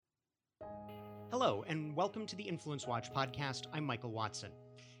Hello, and welcome to the Influence Watch podcast. I'm Michael Watson.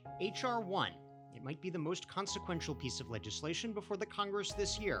 H.R. 1. It might be the most consequential piece of legislation before the Congress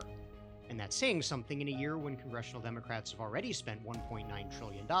this year. And that's saying something in a year when congressional Democrats have already spent $1.9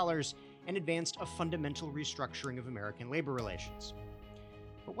 trillion and advanced a fundamental restructuring of American labor relations.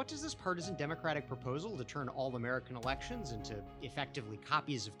 But what does this partisan Democratic proposal to turn all American elections into effectively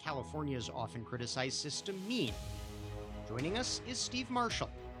copies of California's often criticized system mean? Joining us is Steve Marshall,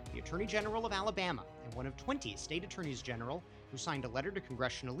 the Attorney General of Alabama and one of 20 state attorneys general who signed a letter to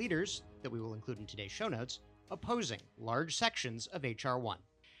congressional leaders that we will include in today's show notes opposing large sections of H.R. 1.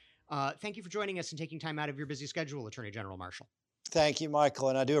 Thank you for joining us and taking time out of your busy schedule, Attorney General Marshall. Thank you, Michael.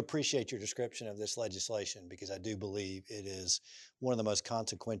 And I do appreciate your description of this legislation because I do believe it is one of the most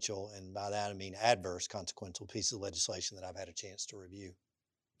consequential, and by that I mean adverse consequential pieces of legislation that I've had a chance to review.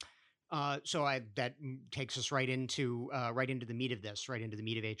 That takes us right into the meat of this, right into the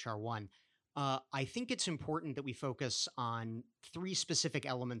meat of H.R. 1. I think it's important that we focus on three specific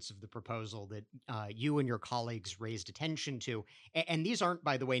elements of the proposal that you and your colleagues raised attention to. And these aren't,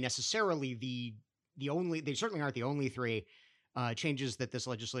 by the way, necessarily they certainly aren't the only three changes that this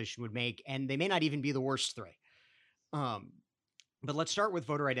legislation would make, and they may not even be the worst three. But let's start with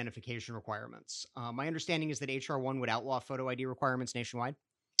voter identification requirements. My understanding is that H.R. 1 would outlaw photo ID requirements nationwide.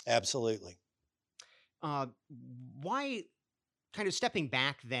 Absolutely. Why, kind of stepping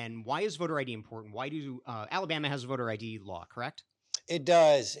back then, why is voter ID important? Why do Alabama has a voter ID law, correct? It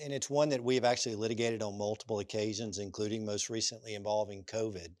does, and it's one that we've actually litigated on multiple occasions, including most recently involving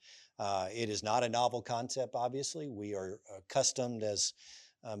COVID. It is not a novel concept, obviously. We are accustomed as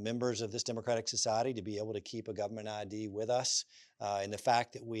members of this democratic society to be able to keep a government ID with us. And the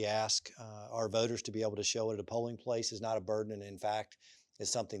fact that we ask our voters to be able to show it at a polling place is not a burden, and in fact, is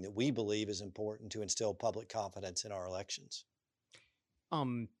something that we believe is important to instill public confidence in our elections.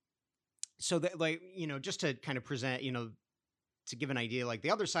 So that, just to kind of present, to give an idea, like the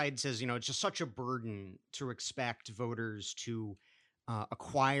other side says, it's just such a burden to expect voters to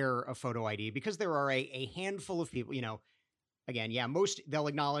acquire a photo ID because there are a handful of people, again, they'll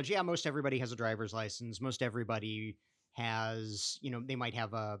acknowledge, most everybody has a driver's license. Most everybody has, they might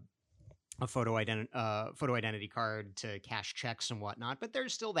have a photo identity card to cash checks and whatnot, but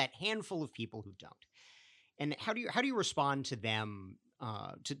there's still that handful of people who don't. And how do you respond to them,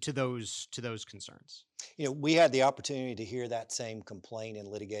 to those concerns? We had the opportunity to hear that same complaint in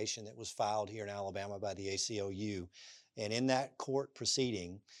litigation that was filed here in Alabama by the ACLU. And in that court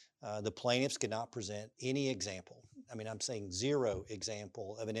proceeding, the plaintiffs could not present any example. I'm saying zero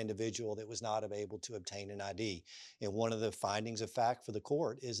example of an individual that was not able to obtain an ID. And one of the findings of fact for the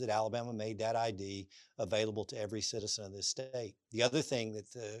court is that Alabama made that ID available to every citizen of this state. The other thing that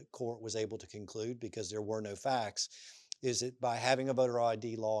the court was able to conclude, because there were no facts, is that by having a voter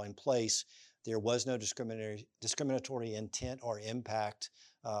ID law in place, there was no discriminatory intent or impact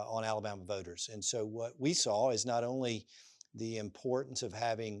on Alabama voters. And so what we saw is not only the importance of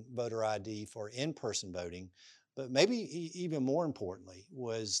having voter ID for in-person voting, but maybe even more importantly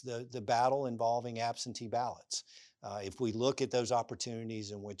was the battle involving absentee ballots. If we look at those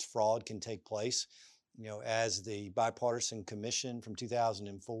opportunities in which fraud can take place, as the bipartisan commission from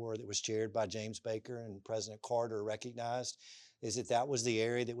 2004 that was chaired by James Baker and President Carter recognized, is that was the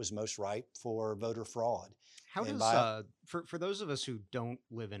area that was most ripe for voter fraud. How does for those of us who don't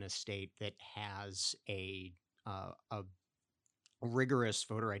live in a state that has a rigorous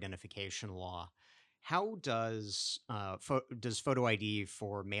voter identification law, how does photo ID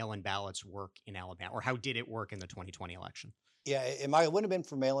for mail-in ballots work in Alabama, or how did it work in the 2020 election? Yeah, it wouldn't have been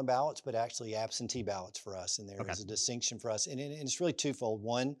for mail-in ballots, but actually absentee ballots for us. And there is a distinction for us. And it's really twofold.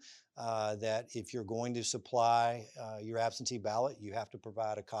 One, that if you're going to supply your absentee ballot, you have to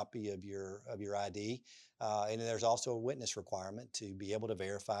provide a copy of your ID. And there's also a witness requirement to be able to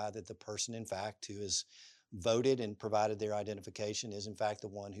verify that the person, in fact, who has voted and provided their identification is, in fact, the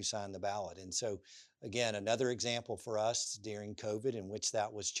one who signed the ballot. And so, again, another example for us during COVID in which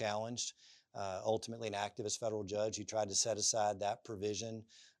that was challenged. Ultimately, an activist federal judge who tried to set aside that provision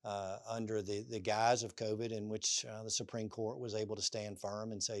under the guise of COVID, in which the Supreme Court was able to stand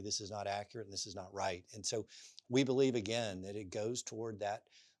firm and say this is not accurate and this is not right. And so we believe, again, that it goes toward that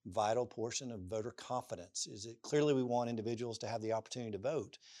vital portion of voter confidence. Is that clearly we want individuals to have the opportunity to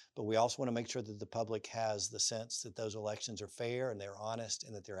vote, but we also want to make sure that the public has the sense that those elections are fair and they're honest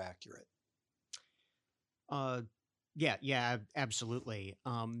and that they're accurate. Yeah, absolutely.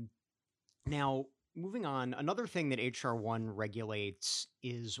 Now, moving on, another thing that H.R. 1 regulates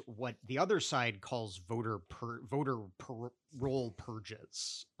is what the other side calls voter roll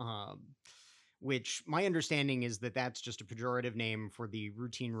purges, which my understanding is that that's just a pejorative name for the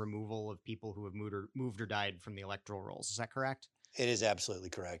routine removal of people who have moved or died from the electoral rolls. Is that correct? It is absolutely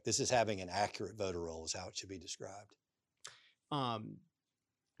correct. This is having an accurate voter roll is how it should be described. Um,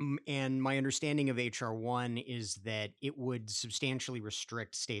 and my understanding of HR 1 is that it would substantially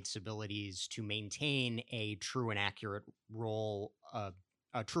restrict states' abilities to maintain a true and accurate roll, of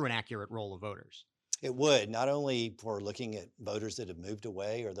voters. It would, not only for looking at voters that have moved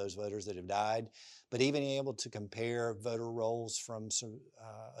away or those voters that have died, but even able to compare voter rolls from some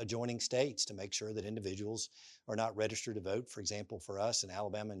adjoining states to make sure that individuals are not registered to vote, for example, for us in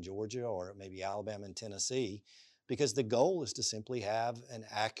Alabama and Georgia, or maybe Alabama and Tennessee, because the goal is to simply have an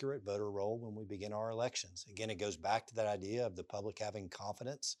accurate voter roll when we begin our elections. Again, it goes back to that idea of the public having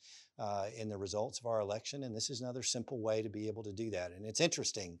confidence in the results of our election, and this is another simple way to be able to do that. And it's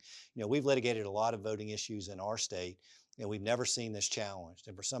interesting, we've litigated a lot of voting issues in our state, and we've never seen this challenged.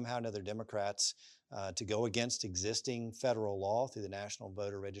 And for somehow or another, Democrats to go against existing federal law through the National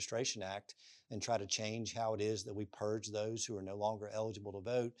Voter Registration Act and try to change how it is that we purge those who are no longer eligible to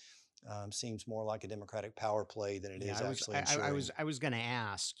vote seems more like a Democratic power play than it is actually ensuring. I was going to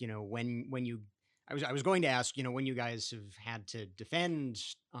ask, I was going to ask, when you guys have had to defend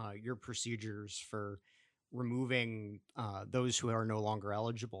your procedures for removing those who are no longer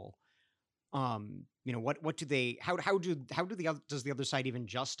eligible. What do they? Does the other side even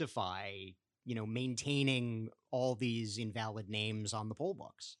justify, maintaining all these invalid names on the poll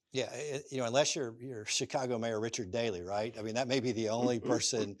books? Yeah, unless you're Chicago Mayor Richard Daley, right? I mean, that may be the only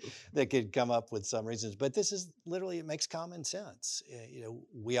person that could come up with some reasons. But this is literally, it makes common sense.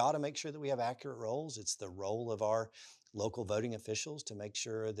 We ought to make sure that we have accurate rolls. It's the role of our local voting officials to make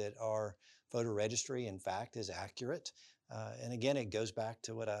sure that our voter registry, in fact, is accurate. And again, it goes back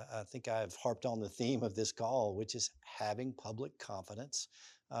to what I think I've harped on the theme of this call, which is having public confidence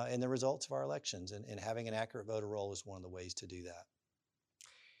in the results of our elections. And having an accurate voter roll is one of the ways to do that.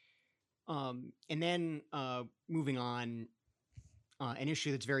 And then moving on, an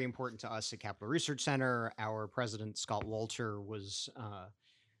issue that's very important to us at Capital Research Center, our president, Scott Walter, was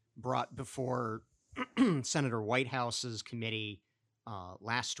brought before Senator Whitehouse's committee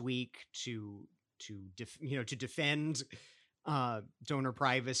last week to defend donor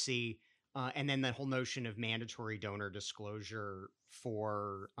privacy, and then the whole notion of mandatory donor disclosure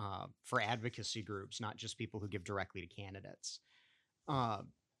for advocacy groups, not just people who give directly to candidates.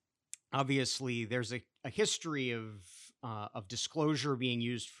 Obviously, there's a history of disclosure being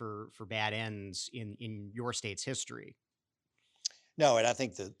used for bad ends in your state's history. No, and I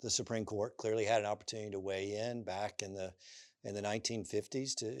think the Supreme Court clearly had an opportunity to weigh in back in the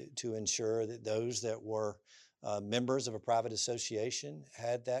 1950s to ensure that those that were members of a private association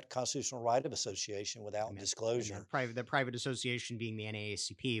had that constitutional right of association without disclosure. The private association being the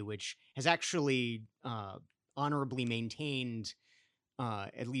NAACP, which has actually honorably maintained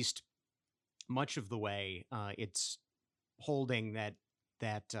at least much of the way it's holding that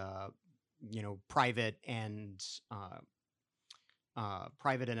private and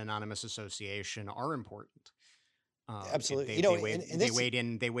anonymous association are important. Absolutely, they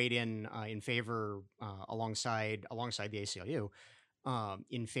weighed in favor alongside the ACLU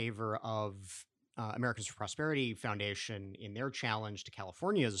in favor of Americans for Prosperity Foundation in their challenge to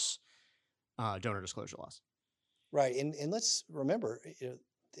California's donor disclosure laws. Right, and let's remember, the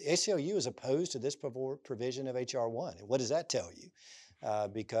ACLU is opposed to this provision of HR 1. And what does that tell you?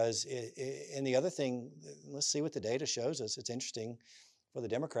 Because and the other thing, let's see what the data shows us. It's interesting for the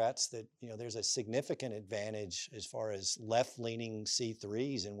Democrats that there's a significant advantage as far as left-leaning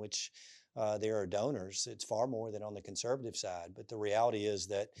C3s in which there are donors. It's far more than on the conservative side. But the reality is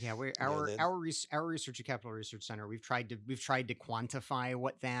that our research at Capital Research Center, we've tried to quantify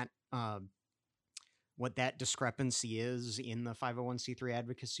what that discrepancy is in the 501c3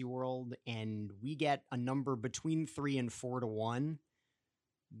 advocacy world, and we get a number between 3 and 4 to 1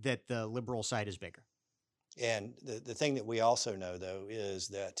 that the liberal side is bigger. And the thing that we also know, though, is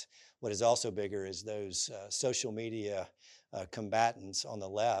that what is also bigger is those social media combatants on the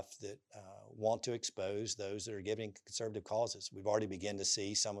left that want to expose those that are giving conservative causes. We've already begun to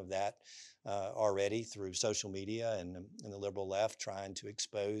see some of that already through social media and the liberal left trying to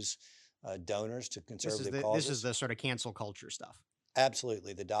expose donors to conservative causes. This is the sort of cancel culture stuff.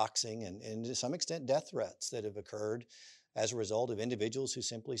 Absolutely. The doxing and to some extent death threats that have occurred as a result of individuals who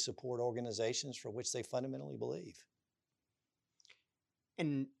simply support organizations for which they fundamentally believe.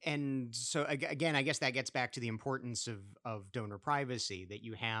 And so again, I guess that gets back to the importance of donor privacy, that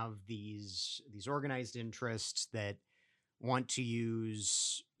you have these organized interests that want to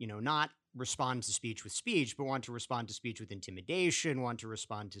use, not respond to speech with speech, but want to respond to speech with intimidation, want to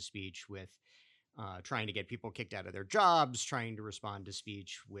respond to speech with trying to get people kicked out of their jobs, trying to respond to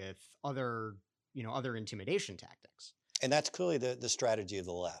speech with other intimidation tactics. And that's clearly the strategy of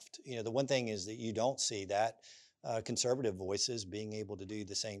the left. The one thing is that you don't see that conservative voices being able to do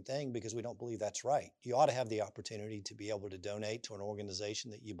the same thing because we don't believe that's right. You ought to have the opportunity to be able to donate to an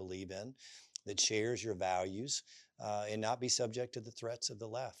organization that you believe in, that shares your values, and not be subject to the threats of the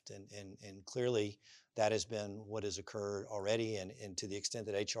left. And clearly, that has been what has occurred already. And to the extent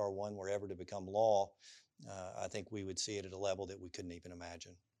that H.R. 1 were ever to become law, I think we would see it at a level that we couldn't even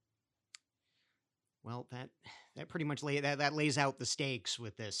imagine. Well, that pretty much that lays out the stakes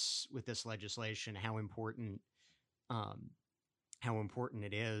with this legislation. How important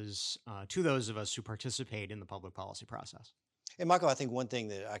it is to those of us who participate in the public policy process. And Michael, I think one thing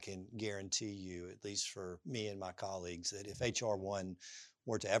that I can guarantee you, at least for me and my colleagues, that if H.R. 1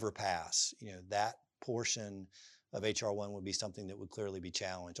 were to ever pass, that portion of H.R. 1 would be something that would clearly be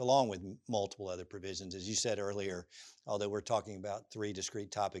challenged, along with multiple other provisions. As you said earlier, although we're talking about 3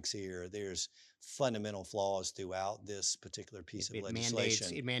 discrete topics here, there's fundamental flaws throughout this particular piece of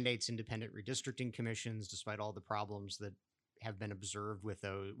legislation. It mandates independent redistricting commissions, despite all the problems that have been observed with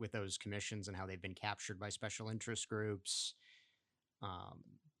those commissions and how they've been captured by special interest groups.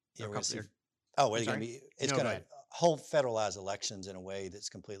 It's going to hold federalize elections in a way that's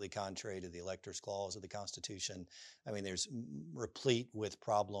completely contrary to the Electors Clause of the Constitution. I mean, there's replete with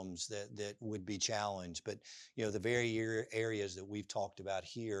problems that would be challenged. But, the very areas that we've talked about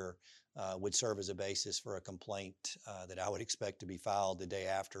here would serve as a basis for a complaint that I would expect to be filed the day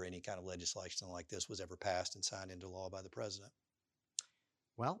after any kind of legislation like this was ever passed and signed into law by the president.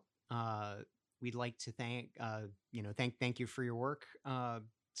 Well, we'd like to thank you for your work,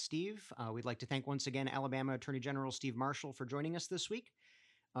 Steve. We'd like to thank once again Alabama Attorney General Steve Marshall for joining us this week.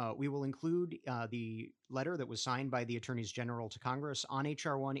 We will include the letter that was signed by the Attorneys General to Congress on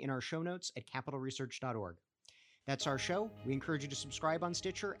H.R. 1 in our show notes at capitalresearch.org. That's our show. We encourage you to subscribe on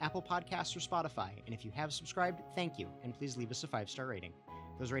Stitcher, Apple Podcasts, or Spotify. And if you have subscribed, thank you. And please leave us a 5-star rating.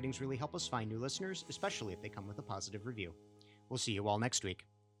 Those ratings really help us find new listeners, especially if they come with a positive review. We'll see you all next week.